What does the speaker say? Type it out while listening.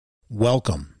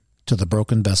Welcome to the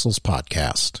Broken Vessels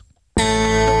Podcast.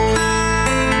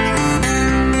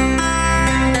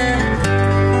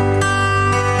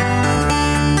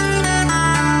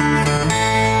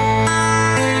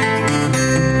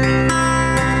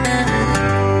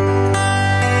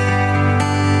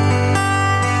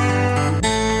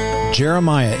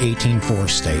 Jeremiah 18:4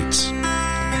 states,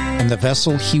 "And the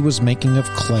vessel he was making of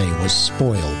clay was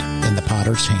spoiled in the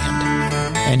potter's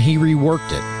hand, and he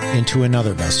reworked it into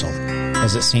another vessel,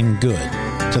 as it seemed good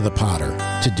to the potter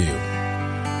to do."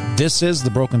 This is the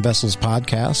Broken Vessels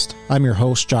Podcast. I'm your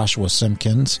host, Joshua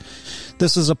Simpkins.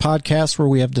 This is a podcast where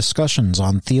we have discussions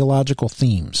on theological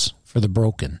themes for the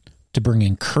broken to bring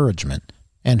encouragement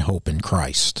and hope in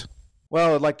Christ.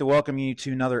 Well, I'd like to welcome you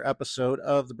to another episode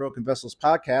of the Broken Vessels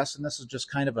Podcast, and this is just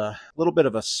kind of a little bit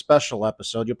of a special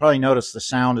episode. You'll probably notice the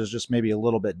sound is just maybe a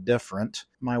little bit different.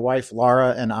 My wife,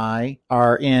 Laura, and I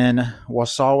are in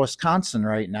Wausau, Wisconsin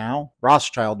right now.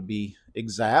 Rothschild, to be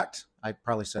exact. I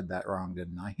probably said that wrong,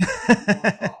 didn't I?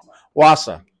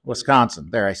 Wausau, Wisconsin.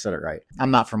 There, I said it right.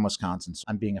 I'm not from Wisconsin, so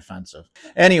I'm being offensive.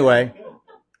 Anyway,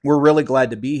 we're really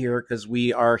glad to be here because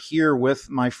we are here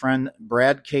with my friend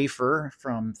Brad Kafer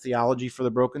from Theology for the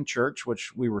Broken Church,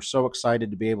 which we were so excited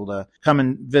to be able to come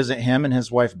and visit him and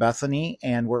his wife Bethany.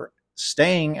 And we're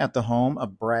staying at the home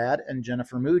of Brad and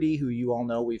Jennifer Moody, who you all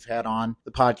know we've had on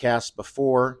the podcast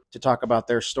before to talk about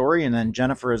their story. And then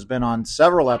Jennifer has been on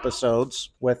several episodes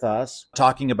with us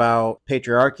talking about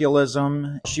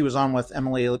patriarchalism. She was on with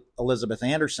Emily Elizabeth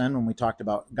Anderson when we talked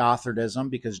about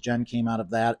Gothardism, because Jen came out of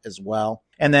that as well.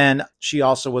 And then she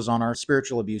also was on our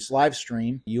spiritual abuse live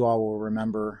stream. You all will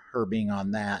remember her being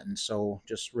on that. And so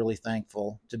just really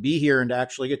thankful to be here and to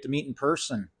actually get to meet in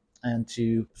person and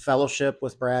to fellowship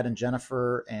with Brad and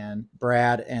Jennifer and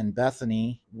Brad and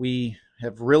Bethany. We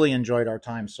have really enjoyed our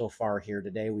time so far here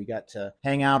today. We got to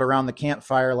hang out around the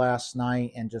campfire last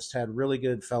night and just had really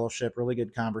good fellowship, really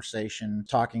good conversation,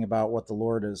 talking about what the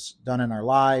Lord has done in our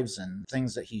lives and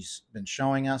things that he's been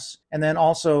showing us. And then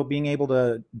also being able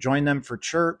to join them for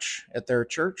church at their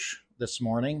church this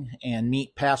morning and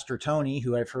meet Pastor Tony,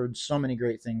 who I've heard so many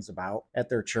great things about at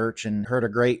their church, and heard a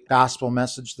great gospel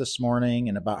message this morning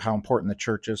and about how important the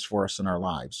church is for us in our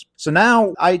lives. So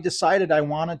now I decided I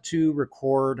wanted to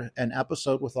record an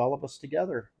episode with all of us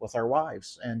together with our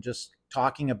wives and just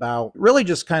talking about really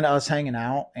just kind of us hanging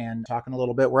out and talking a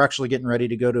little bit. We're actually getting ready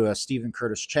to go to a Stephen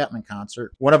Curtis Chapman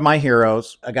concert. One of my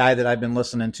heroes, a guy that I've been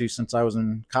listening to since I was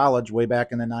in college way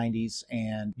back in the 90s.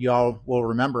 And y'all will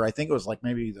remember, I think it was like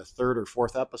maybe the third or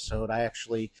fourth episode, I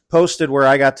actually posted where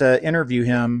I got to interview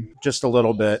him just a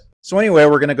little bit. So anyway,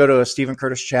 we're going to go to a Stephen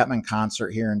Curtis Chapman concert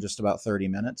here in just about 30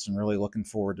 minutes and really looking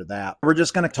forward to that. We're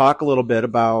just going to talk a little bit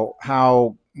about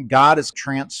how God has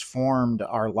transformed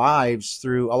our lives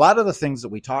through a lot of the things that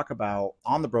we talk about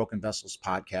on the Broken Vessels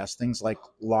podcast, things like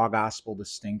law gospel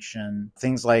distinction,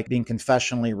 things like being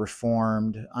confessionally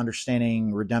reformed,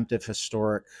 understanding redemptive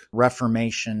historic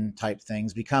reformation type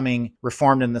things, becoming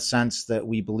reformed in the sense that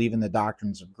we believe in the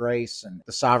doctrines of grace and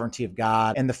the sovereignty of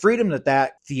God and the freedom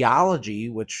that theology,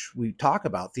 which we talk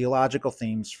about, theological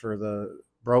themes for the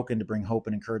broken to bring hope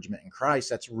and encouragement in Christ.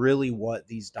 That's really what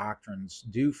these doctrines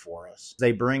do for us.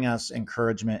 They bring us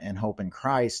encouragement and hope in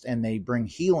Christ, and they bring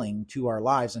healing to our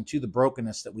lives and to the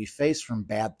brokenness that we face from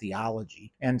bad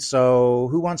theology. And so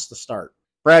who wants to start?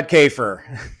 Brad Kafer.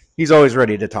 He's always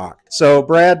ready to talk. So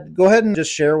Brad, go ahead and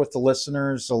just share with the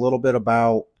listeners a little bit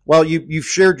about, well, you've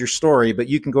shared your story, but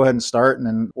you can go ahead and start, and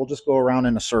then we'll just go around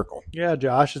in a circle. Yeah,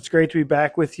 Josh, it's great to be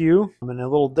back with you. I'm in a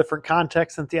little different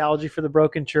context than Theology for the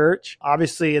Broken Church.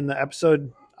 Obviously, in the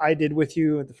episode I did with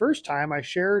you the first time, I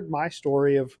shared my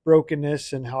story of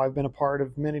brokenness and how I've been a part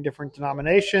of many different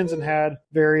denominations and had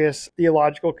various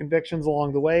theological convictions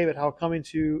along the way, but how coming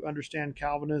to understand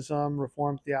Calvinism,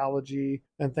 Reformed theology,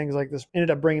 and things like this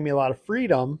ended up bringing me a lot of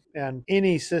freedom. And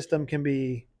any system can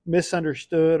be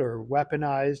misunderstood or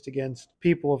weaponized against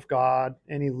people of God.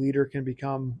 Any leader can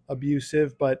become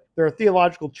abusive, but there are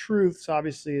theological truths,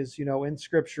 obviously, as you know, in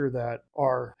Scripture that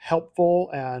are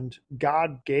helpful, and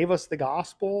God gave us the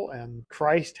gospel and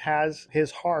Christ has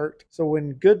his heart. So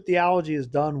when good theology is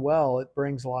done well, it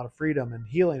brings a lot of freedom and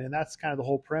healing. And that's kind of the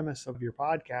whole premise of your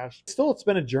podcast. Still, it's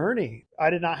been a journey.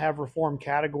 I did not have Reformed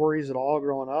categories at all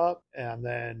growing up, and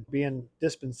then being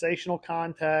dispensational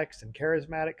context and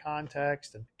charismatic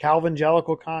context and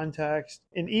Calvangelical context.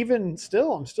 And even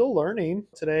still, I'm still learning.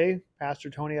 Today, Pastor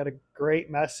Tony had a great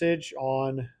message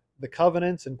on the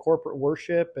covenants and corporate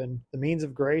worship and the means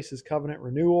of grace is covenant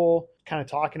renewal. kind of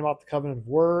talking about the covenant of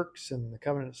works and the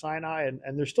covenant of Sinai.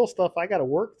 And there's still stuff I got to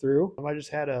work through. I just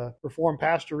had a Reformed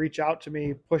pastor reach out to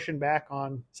me, pushing back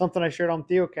on something I shared on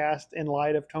Theocast in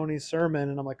light of Tony's sermon.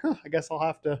 And I'm like, I guess I'll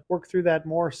have to work through that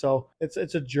more. So it's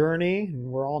a journey, and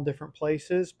we're all in different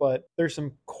places, but there's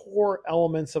some core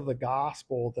elements of the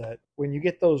gospel that when you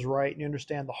get those right and you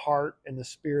understand the heart and the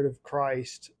spirit of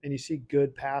Christ and you see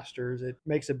good pastors, it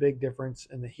makes a big difference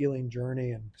in the healing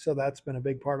journey. And so that's been a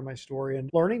big part of my story, and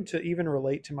learning to even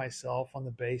relate to myself on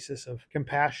the basis of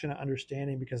compassionate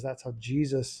understanding, because that's how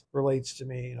Jesus relates to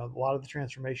me. A lot of the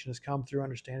transformation has come through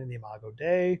understanding the Imago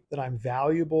Dei, that I'm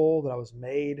valuable, that I was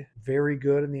made very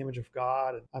good in the image of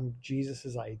God, and I'm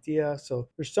Jesus's idea. So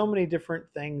there's so many different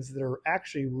things that are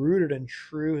actually rooted in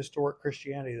true historic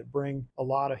Christianity that bring a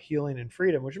lot of healing and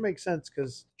freedom, which makes sense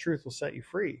because truth will set you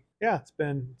free. Yeah, it's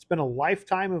been a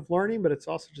lifetime of learning, but it's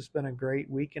also just been a great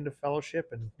weekend of fellowship,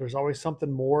 and there's always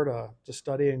something more to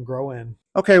study and grow in.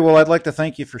 Okay, well, I'd like to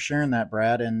thank you for sharing that,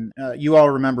 Brad. And you all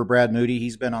remember Brad Moody.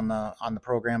 He's been on the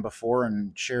program before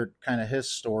and shared kind of his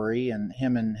story, and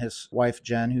him and his wife,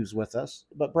 Jen, who's with us.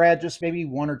 But Brad, just maybe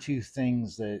one or two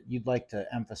things that you'd like to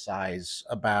emphasize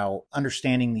about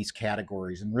understanding these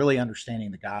categories and really understanding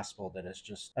the gospel that has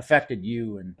just affected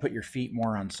you and put your feet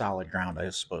more on solid ground, I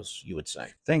suppose you would say.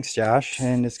 Thanks, Josh,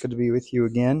 and it's good to be with you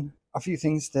again. A few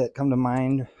things that come to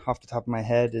mind off the top of my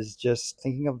head is just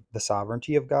thinking of the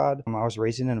sovereignty of God. I was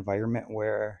raised in an environment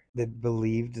where they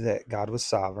believed that God was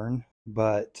sovereign,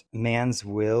 but man's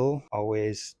will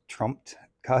always trumped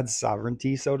God's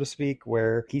sovereignty, so to speak,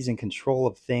 where he's in control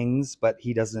of things, but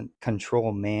he doesn't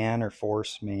control man or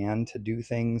force man to do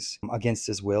things against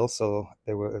his will. So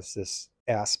there was this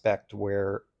aspect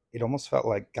where it almost felt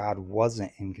like God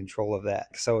wasn't in control of that.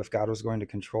 So if God was going to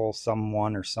control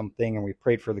someone or something, and we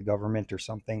prayed for the government or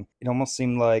something, it almost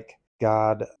seemed like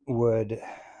God would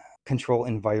control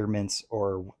environments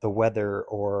or the weather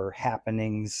or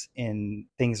happenings in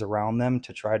things around them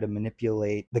to try to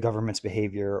manipulate the government's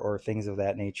behavior or things of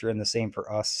that nature. And the same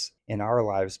for us in our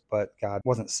lives, but God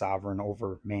wasn't sovereign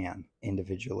over man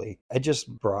individually. It just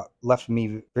left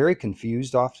me very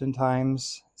confused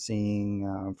oftentimes,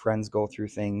 seeing friends go through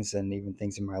things and even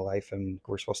things in my life, and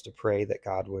we're supposed to pray that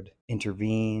God would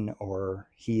intervene or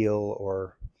heal,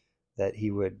 or that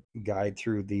he would guide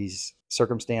through these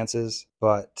circumstances.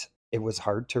 But it was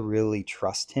hard to really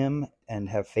trust him and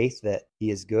have faith that he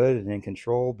is good and in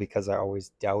control, because I always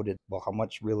doubted, well, how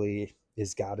much really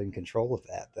is God in control of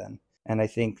that then? And I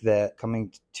think that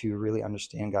coming to really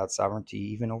understand God's sovereignty,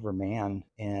 even over man,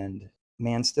 and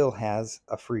man still has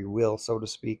a free will, so to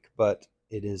speak, but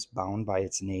it is bound by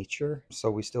its nature. So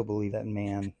we still believe that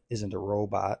man isn't a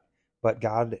robot, but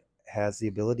God has the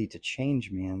ability to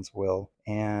change man's will.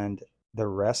 And the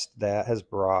rest that has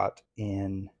brought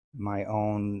in my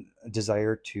own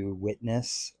desire to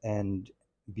witness and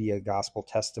be a gospel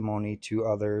testimony to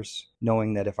others,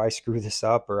 knowing that if I screw this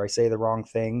up or I say the wrong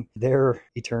thing, their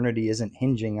eternity isn't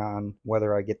hinging on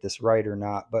whether I get this right or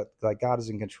not, but like God is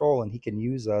in control and he can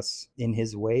use us in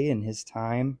his way, in his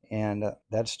time. And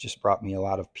that's just brought me a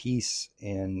lot of peace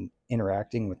in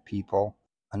interacting with people.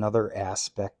 Another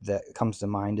aspect that comes to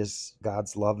mind is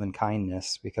God's love and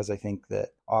kindness, because I think that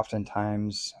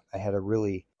oftentimes I had a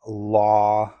really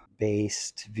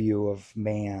law-based view of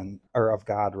man, or of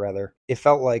God rather. It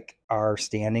felt like our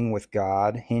standing with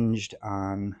God hinged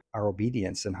on our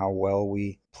obedience and how well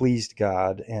we pleased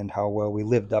God and how well we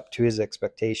lived up to his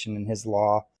expectation and his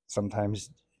law. Sometimes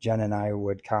Jen and I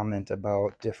would comment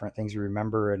about different things we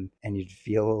remember, and you'd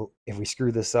feel if we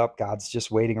screw this up, God's just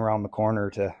waiting around the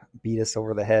corner to beat us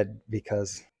over the head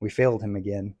because we failed him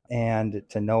again. And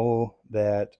to know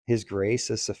that his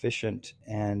grace is sufficient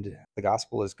and the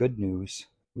gospel is good news,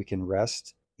 we can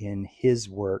rest in his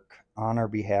work on our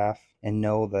behalf and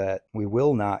know that we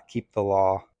will not keep the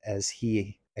law as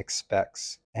he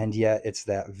expects. And yet it's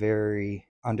that very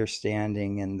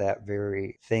understanding and that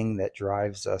very thing that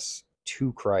drives us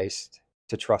to Christ,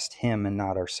 to trust him and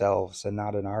not ourselves, and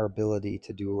not in our ability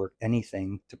to do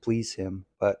anything to please him,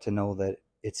 but to know that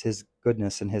it's his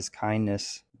goodness and his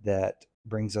kindness that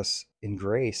brings us in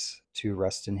grace to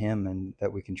rest in him and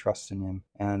that we can trust in him.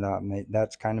 And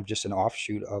that's kind of just an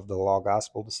offshoot of the law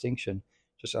gospel distinction,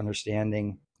 just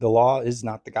understanding the law is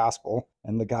not the gospel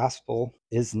and the gospel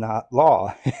is not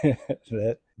law.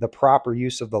 That the proper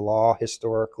use of the law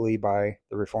historically by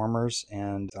the reformers,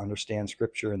 and to understand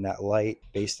scripture in that light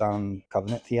based on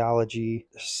covenant theology.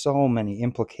 There's so many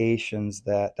implications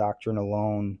that doctrine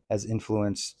alone has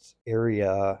influenced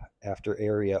area after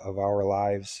area of our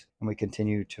lives, and we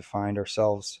continue to find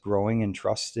ourselves growing in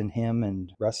trust in him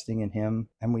and resting in him,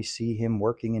 and we see him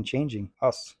working and changing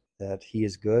us. that he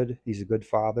is good, he's a good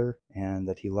father, and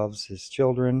that he loves his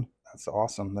children. That's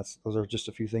awesome. Those are just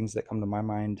a few things that come to my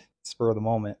mind spur of the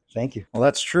moment. Thank you. Well,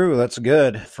 that's true. That's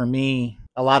good. For me,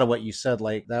 a lot of what you said,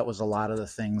 like that was a lot of the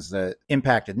things that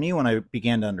impacted me when I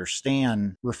began to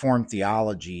understand Reformed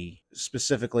theology,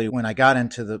 specifically when I got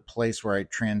into the place where I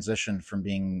transitioned from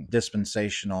being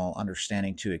dispensational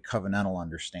understanding to a covenantal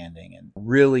understanding, and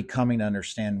really coming to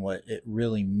understand what it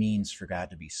really means for God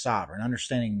to be sovereign,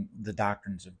 understanding the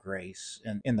doctrines of grace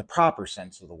and in the proper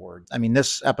sense of the word. I mean,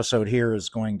 this episode here is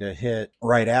going to hit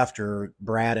right after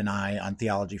Brad and I on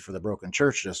Theology for the Broken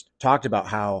Church just talked about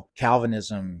how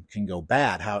Calvinism can go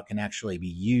bad, how it can actually be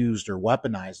used or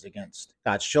weaponized against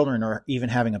God's children, or even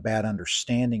having a bad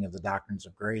understanding of the doctrines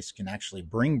of grace can actually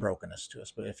bring brokenness to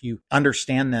us. But if you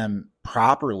understand them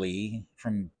properly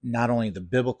from not only the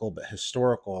biblical but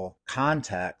historical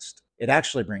context, it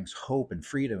actually brings hope and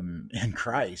freedom in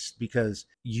Christ, because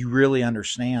you really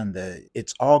understand that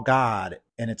it's all God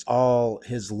and it's all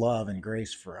his love and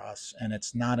grace for us. And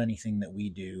it's not anything that we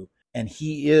do. And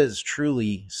he is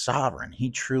truly sovereign. He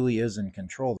truly is in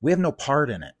control. We have no part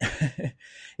in it.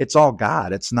 It's all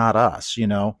God. It's not us, you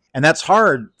know? And that's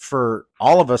hard for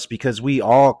all of us because we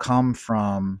all come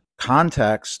from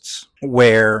contexts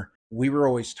where we were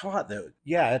always taught that,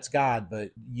 yeah, it's God,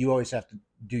 but you always have to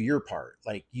do your part.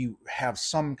 Like you have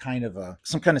some kind of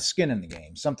skin in the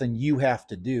game, something you have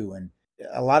to do. And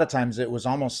a lot of times it was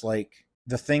almost like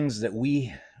the things that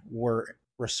we were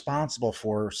responsible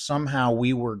for, somehow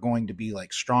we were going to be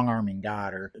like strong-arming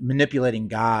God or manipulating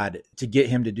God to get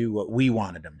him to do what we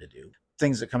wanted him to do.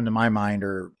 Things that come to my mind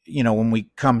are, you know, when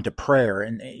we come to prayer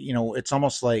and, you know, it's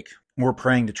almost like we're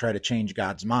praying to try to change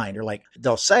God's mind, or like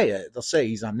they'll say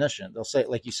he's omniscient. They'll say,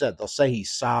 like you said, they'll say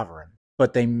he's sovereign,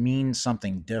 but they mean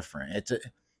something different.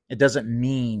 It doesn't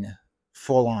mean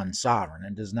full on sovereign.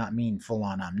 It does not mean full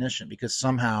on omniscient, because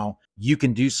somehow you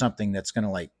can do something that's going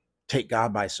to like take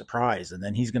God by surprise, and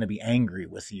then he's going to be angry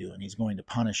with you and he's going to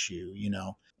punish you, you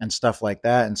know, and stuff like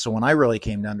that. And so when I really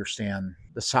came to understand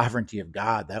the sovereignty of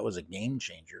God, that was a game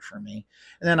changer for me.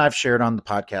 And then I've shared on the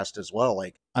podcast as well,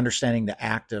 like understanding the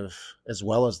active as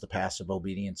well as the passive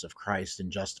obedience of Christ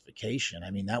in justification.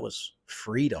 I mean, that was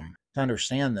freedom to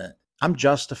understand that I'm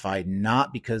justified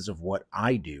not because of what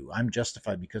I do. I'm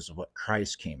justified because of what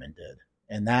Christ came and did.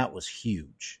 And that was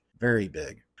huge, very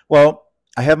big. Well,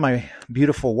 I have my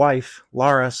beautiful wife,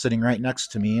 Laura, sitting right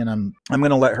next to me, and I'm going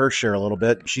to let her share a little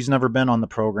bit. She's never been on the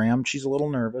program. She's a little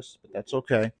nervous, but that's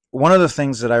okay. One of the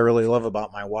things that I really love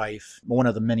about my wife, one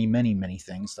of the many, many, many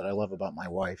things that I love about my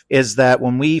wife, is that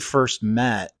when we first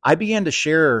met, I began to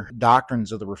share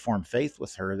doctrines of the Reformed faith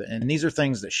with her. And these are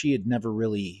things that she had never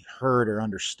really heard or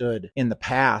understood in the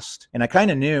past. And I kind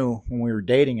of knew when we were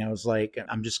dating, I was like,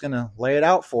 I'm just going to lay it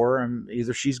out for her. And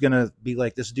either she's going to be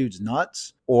like, this dude's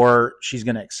nuts, or she's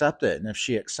going to accept it. And if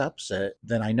she accepts it,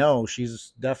 then I know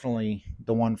she's definitely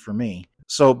the one for me.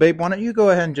 So, babe, why don't you go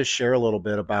ahead and just share a little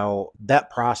bit about that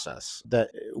process that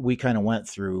we kind of went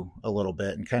through a little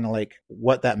bit, and kind of like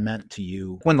what that meant to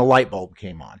you when the light bulb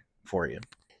came on for you.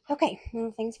 Okay.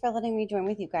 Well, thanks for letting me join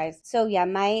with you guys. So yeah,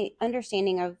 my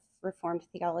understanding of Reformed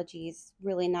theology is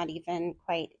really not even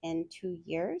quite in 2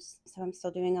 years. So I'm still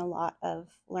doing a lot of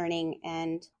learning.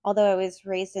 And although I was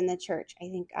raised in the church, I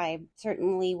think I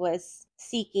certainly was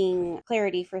seeking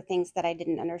clarity for things that I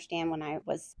didn't understand when I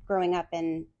was growing up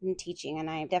and teaching. And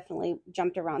I definitely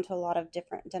jumped around to a lot of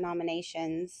different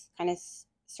denominations, kind of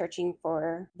searching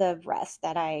for the rest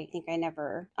that I think I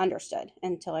never understood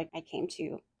until I came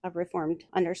to a Reformed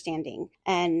understanding.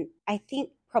 And I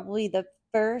think probably the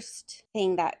first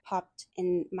thing that popped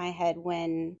in my head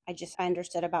when I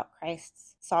understood about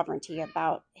Christ's sovereignty,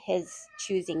 about his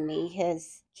choosing me,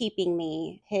 his keeping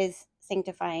me, his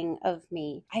sanctifying of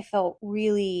me, I felt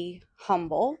really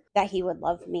humble that he would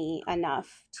love me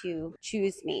enough to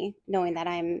choose me, knowing that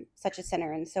I'm such a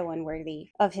sinner and so unworthy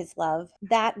of his love.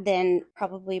 That then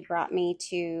probably brought me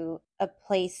to a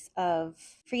place of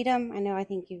freedom. I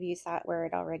think you've used that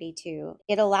word already too.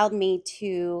 It allowed me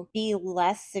to be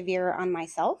less severe on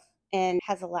myself, and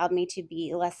has allowed me to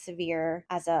be less severe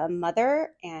as a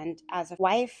mother and as a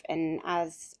wife and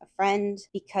as a friend,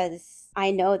 because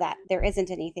I know that there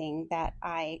isn't anything that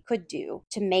I could do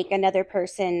to make another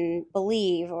person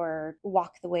believe or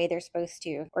walk the way they're supposed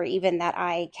to, or even that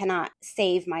I cannot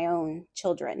save my own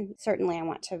children. Certainly I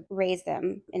want to raise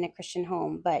them in a Christian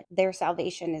home, but their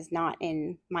salvation is not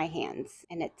in my hands.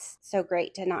 And it's so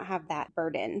great to not have that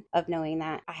burden of knowing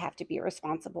that I have to be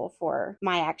responsible for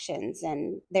my actions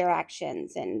and their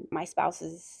actions and my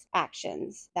spouse's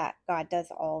actions, that God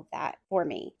does all of that for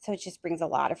me. So it just brings a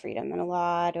lot of freedom and a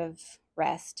lot of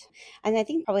rest. And I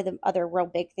think probably the other real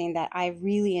big thing that I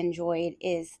really enjoyed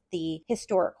is the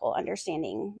historical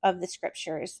understanding of the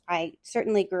scriptures. I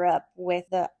certainly grew up with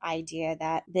the idea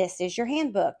that this is your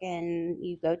handbook and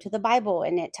you go to the Bible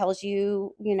and it tells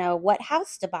you, what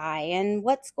house to buy and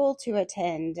what school to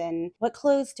attend and what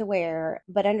clothes to wear,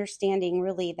 but understanding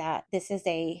really that this is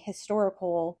a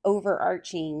historical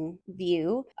overarching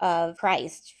view of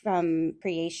Christ from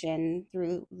creation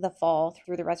through the fall,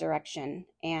 through the resurrection,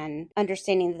 and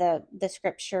understanding the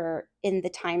scripture in the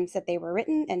times that they were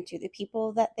written and to the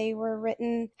people that they were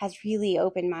written has really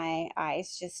opened my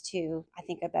eyes just to, I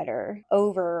think, a better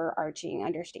overarching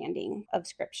understanding of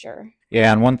scripture.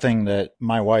 Yeah, and one thing that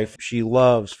my wife, she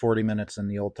loves 40 Minutes in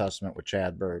the Old Testament with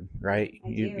Chad Bird, right?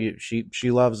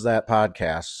 She loves that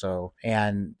podcast. So,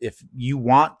 and if you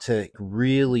want to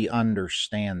really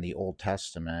understand the Old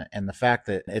Testament and the fact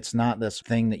that it's not this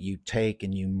thing that you take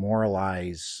and you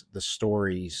moralize the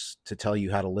stories to tell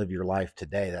you how to live your life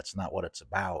today, that's not what it's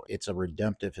about. It's a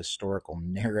redemptive historical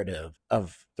narrative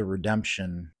of the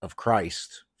redemption of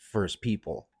Christ for his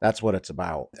people. That's what it's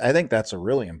about. I think that's a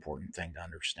really important thing to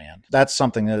understand. That's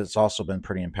something that has also been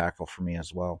pretty impactful for me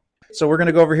as well. So we're going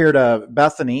to go over here to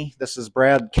Bethany. This is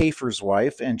Brad Kafer's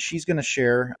wife, and she's going to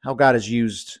share how God has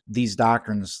used these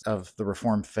doctrines of the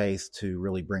Reformed faith to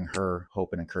really bring her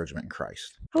hope and encouragement in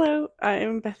Christ. Hello,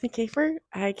 I'm Bethany Kafer.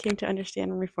 I came to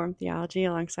understand Reformed theology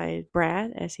alongside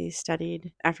Brad as he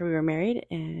studied after we were married,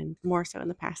 and more so in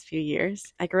the past few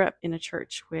years. I grew up in a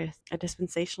church with a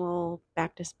dispensational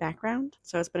Baptist background,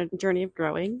 so it's been a journey of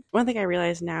growing. One thing I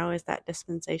realize now is that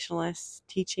dispensationalist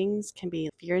teachings can be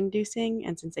fear-inducing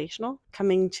and sensational.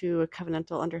 Coming to a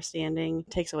covenantal understanding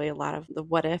takes away a lot of the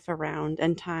what if around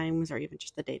end times or even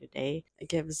just the day-to-day. It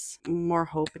gives more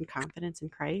hope and confidence in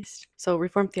Christ. So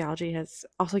Reformed theology has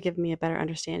also given me a better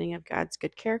understanding of God's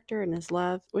good character and his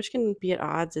love, which can be at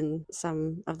odds in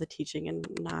some of the teaching in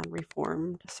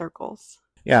non-Reformed circles.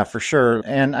 Yeah, for sure.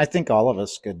 And I think all of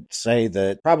us could say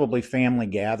that probably family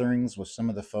gatherings with some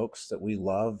of the folks that we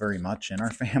love very much in our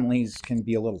families can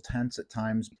be a little tense at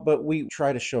times, but we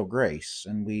try to show grace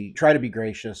and we try to be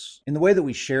gracious in the way that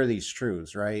we share these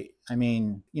truths, right? I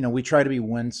mean, we try to be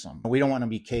winsome. We don't want to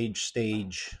be cage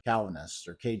stage Calvinists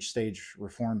or cage stage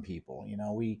Reformed people.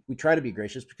 We try to be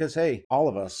gracious because, hey, all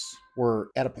of us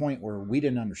were at a point where we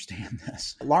didn't understand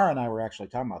this. Laura and I were actually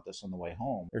talking about this on the way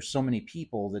home. There's so many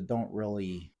people that don't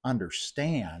really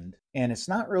understand, and it's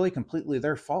not really completely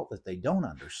their fault that they don't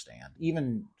understand.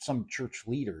 Even some church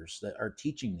leaders that are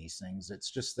teaching these things,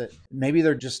 it's just that maybe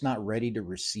they're just not ready to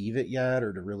receive it yet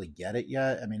or to really get it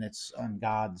yet. I mean, it's on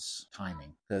God's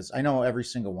timing. Because I know every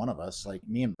single one of us, like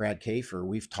me and Brad Kafer,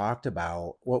 we've talked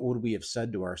about what would we have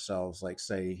said to ourselves, like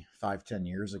say 5-10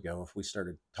 years ago, if we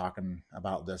started talking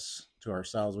about this to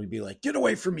ourselves, we'd be like, get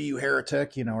away from me, you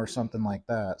heretic, or something like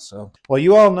that. So, well,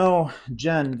 you all know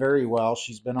Jen very well.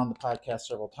 She's been on the podcast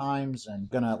several times, and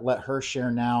going to let her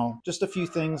share now just a few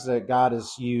things that God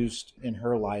has used in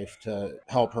her life to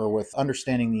help her with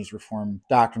understanding these Reformed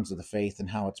doctrines of the faith and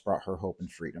how it's brought her hope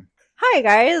and freedom. Hi,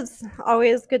 guys.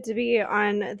 Always good to be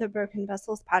on the Broken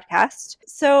Vessels podcast.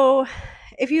 So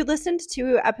if you listened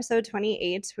to episode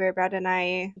 28, where Brad and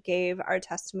I gave our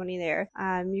testimony there,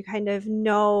 you kind of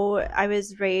know I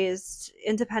was raised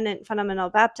independent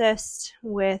fundamental Baptist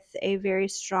with a very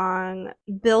strong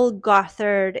Bill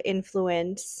Gothard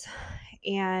influence,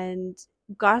 and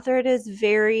Gothard is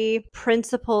very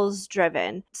principles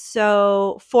driven.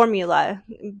 So formula,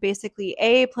 basically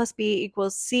A plus B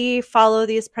equals C, follow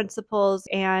these principles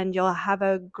and you'll have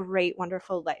a great,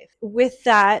 wonderful life. With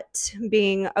that,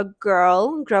 being a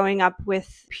girl growing up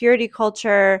with purity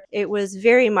culture, it was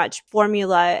very much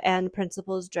formula and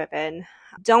principles driven.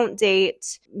 Don't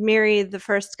date, marry the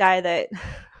first guy that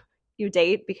you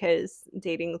date, because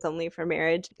dating is only for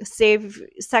marriage. Save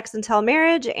sex until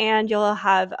marriage and you'll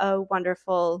have a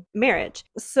wonderful marriage.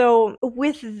 So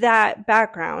with that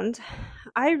background,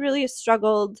 I really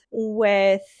struggled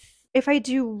with, if I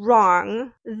do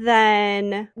wrong,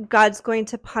 then God's going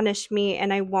to punish me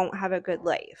and I won't have a good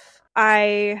life.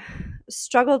 I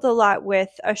struggled a lot with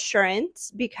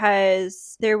assurance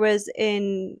because there was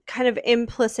in kind of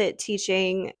implicit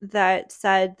teaching that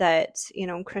said that,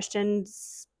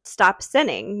 Christians stop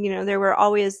sinning. There were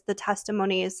always the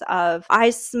testimonies of, I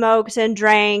smoked and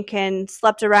drank and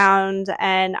slept around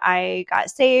and I got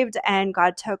saved and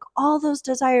God took all those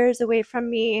desires away from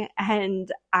me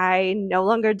and I no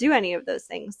longer do any of those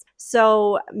things.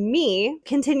 So me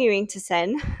continuing to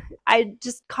sin, I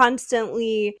just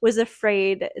constantly was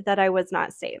afraid that I was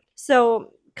not saved.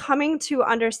 So coming to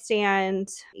understand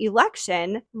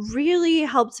election really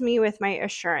helped me with my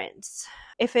assurance.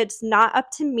 if it's not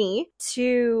up to me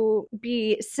to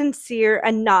be sincere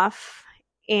enough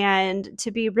and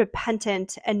to be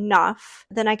repentant enough,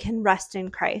 then I can rest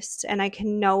in Christ. And I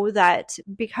can know that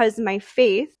because my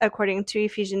faith, according to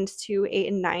Ephesians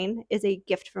 2:8-9, is a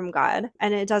gift from God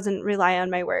and it doesn't rely on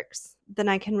my works, then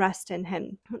I can rest in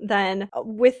him. Then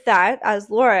with that, as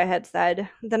Laura had said,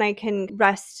 then I can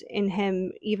rest in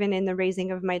him even in the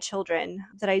raising of my children,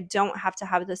 that I don't have to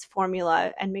have this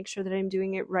formula and make sure that I'm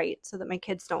doing it right so that my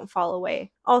kids don't fall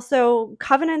away. Also,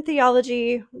 covenant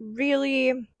theology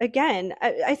really, again,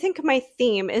 I think my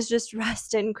theme is just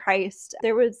rest in Christ.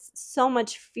 There was so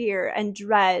much fear and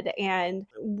dread and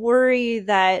worry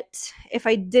that if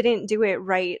I didn't do it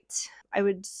right, I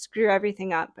would screw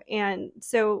everything up. And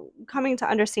so coming to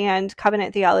understand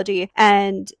covenant theology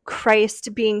and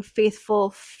Christ being faithful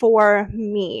for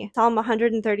me. Psalm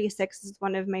 136 is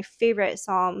one of my favorite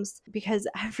Psalms because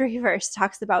every verse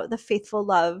talks about the faithful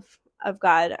love of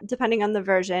God. Depending on the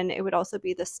version, it would also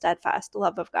be the steadfast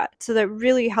love of God. So that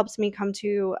really helps me come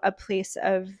to a place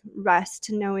of rest,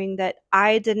 knowing that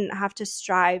I didn't have to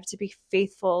strive to be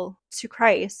faithful to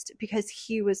Christ because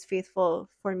he was faithful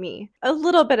for me. A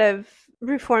little bit of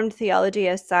Reformed theology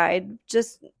aside,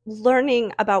 just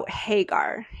learning about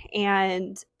Hagar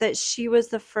and that she was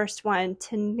the first one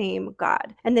to name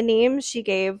God. And the name she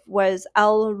gave was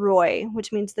El Roi,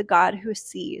 which means the God who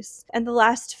sees. And the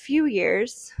last few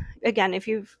years, again, if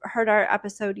you've heard our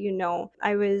episode, you know,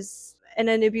 I was in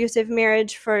an abusive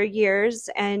marriage for years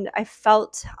and I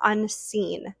felt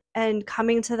unseen. And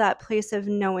coming to that place of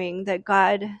knowing that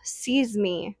God sees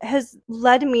me has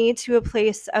led me to a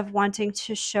place of wanting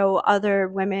to show other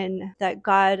women that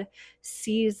God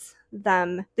sees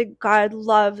them, that God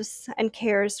loves and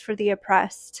cares for the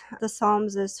oppressed. The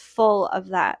Psalms is full of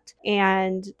that,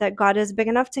 and that God is big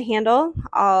enough to handle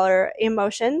our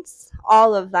emotions.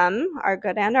 All of them, our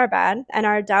good and our bad, and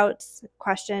our doubts,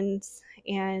 questions,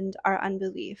 and our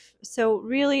unbelief. So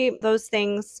really, those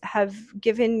things have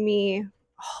given me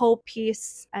hope,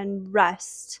 peace, and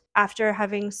rest after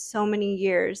having so many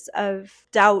years of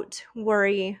doubt,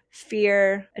 worry,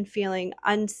 fear, and feeling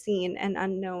unseen and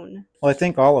unknown. Well, I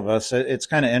think all of us, it's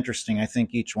kind of interesting. I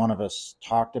think each one of us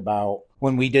talked about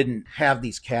when we didn't have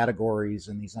these categories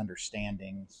and these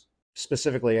understandings.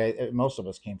 Specifically, most of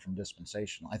us came from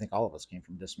dispensational. I think all of us came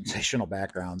from dispensational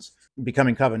backgrounds.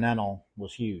 Becoming covenantal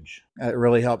was huge. It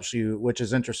really helps you, which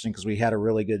is interesting because we had a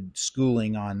really good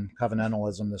schooling on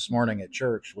covenantalism this morning at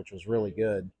church, which was really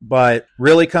good. But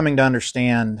really coming to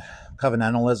understand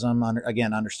covenantalism,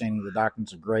 again, understanding the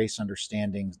doctrines of grace,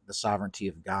 understanding the sovereignty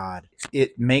of God,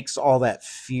 it makes all that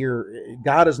fear.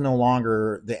 God is no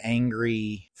longer the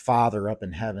angry father up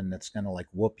in heaven that's going to like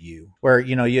whoop you. Where,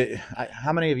 you know,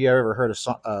 how many of you ever heard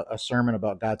a sermon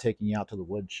about God taking you out to the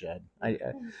woodshed?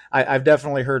 I've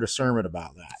definitely heard a sermon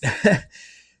about that.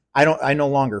 I no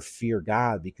longer fear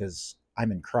God because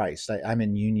I'm in Christ. I'm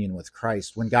in union with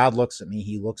Christ. When God looks at me,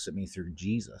 he looks at me through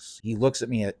Jesus. He looks at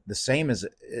me at the same as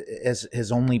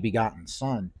his only begotten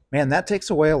son. Man, that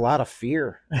takes away a lot of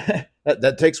fear.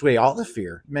 that takes away all the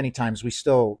fear. Many times we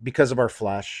still, because of our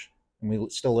flesh, and we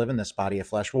still live in this body of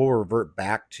flesh, we'll revert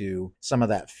back to some of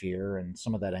that fear and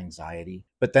some of that anxiety.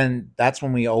 But then that's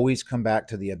when we always come back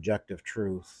to the objective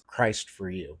truth, Christ for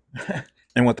you.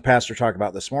 And what the pastor talked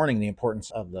about this morning, the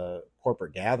importance of the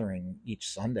corporate gathering each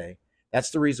Sunday. That's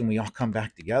the reason we all come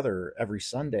back together every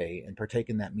Sunday and partake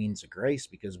in that means of grace,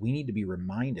 because we need to be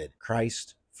reminded,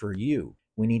 Christ for you.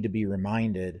 We need to be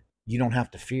reminded, you don't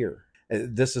have to fear.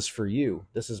 This is for you.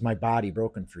 This is my body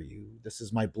broken for you. This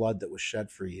is my blood that was shed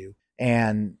for you.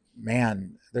 And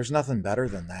man, there's nothing better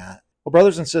than that. Well,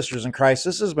 brothers and sisters in Christ,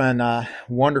 this has been a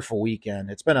wonderful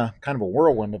weekend. It's been a kind of a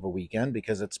whirlwind of a weekend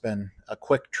because it's been a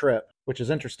quick trip, which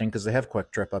is interesting because they have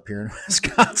quick trip up here in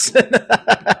Wisconsin.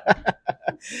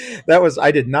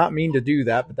 I did not mean to do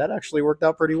that, but that actually worked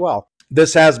out pretty well.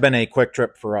 This has been a quick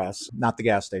trip for us, not the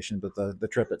gas station, but the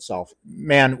trip itself.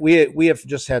 Man, we have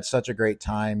just had such a great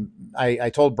time. I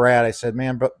told Brad, I said,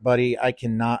 man, buddy, I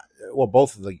cannot, well,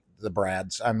 both of the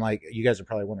Brads, I'm like, you guys are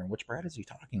probably wondering, which Brad is he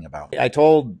talking about? I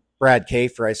told Brad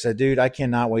Kafer, I said, dude, I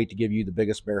cannot wait to give you the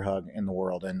biggest bear hug in the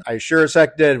world. And I sure as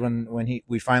heck did when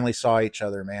we finally saw each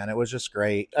other, man. It was just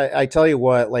great. I tell you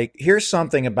what, like, here's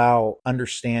something about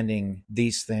understanding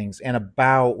these things and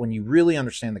about when you really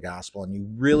understand the gospel and you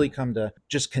really come to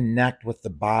just connect with the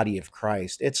body of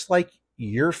Christ. It's like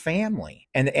your family.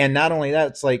 And not only that,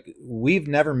 it's like we've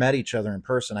never met each other in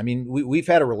person. I mean, we've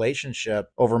had a relationship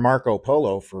over Marco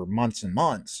Polo for months and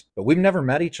months, but we've never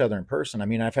met each other in person. I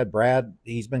mean, I've had Brad,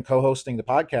 he's been co-hosting the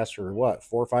podcast for what,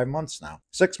 4 or 5 months now?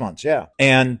 6 months, yeah.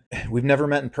 And we've never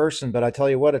met in person, but I tell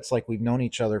you what, it's like we've known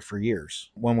each other for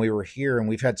years when we were here, and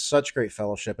we've had such great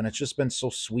fellowship, and it's just been so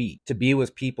sweet to be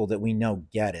with people that we know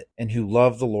get it and who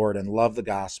love the Lord and love the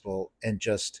gospel and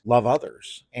just love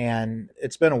others. And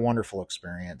it's been a wonderful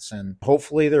experience, and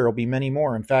hopefully there will be many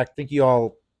more. In fact, I think you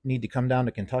all need to come down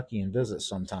to Kentucky and visit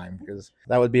sometime, because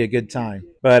that would be a good time.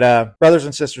 But brothers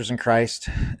and sisters in Christ,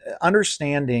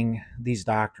 understanding these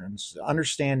doctrines,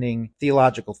 understanding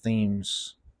theological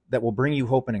themes that will bring you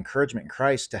hope and encouragement in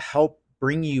Christ to help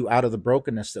bring you out of the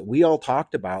brokenness that we all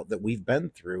talked about, that we've been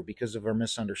through because of our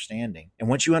misunderstanding. And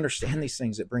once you understand these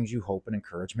things, it brings you hope and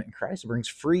encouragement in Christ. It brings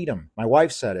freedom. My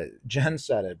wife said it. Jen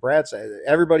said it. Brad said it.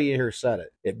 Everybody here said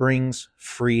it. It brings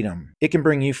freedom. It can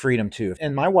bring you freedom too.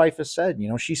 And my wife has said,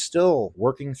 she's still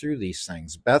working through these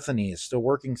things. Bethany is still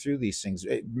working through these things.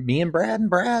 Me and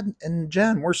Brad and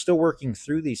Jen, we're still working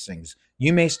through these things.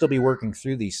 You may still be working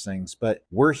through these things, but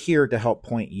we're here to help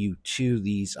point you to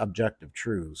these objective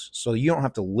truths, so you don't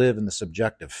have to live in the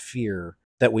subjective fear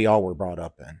that we all were brought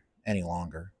up in any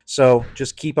longer. So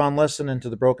just keep on listening to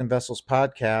the Broken Vessels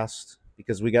podcast,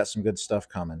 because we got some good stuff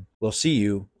coming. We'll see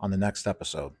you on the next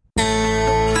episode.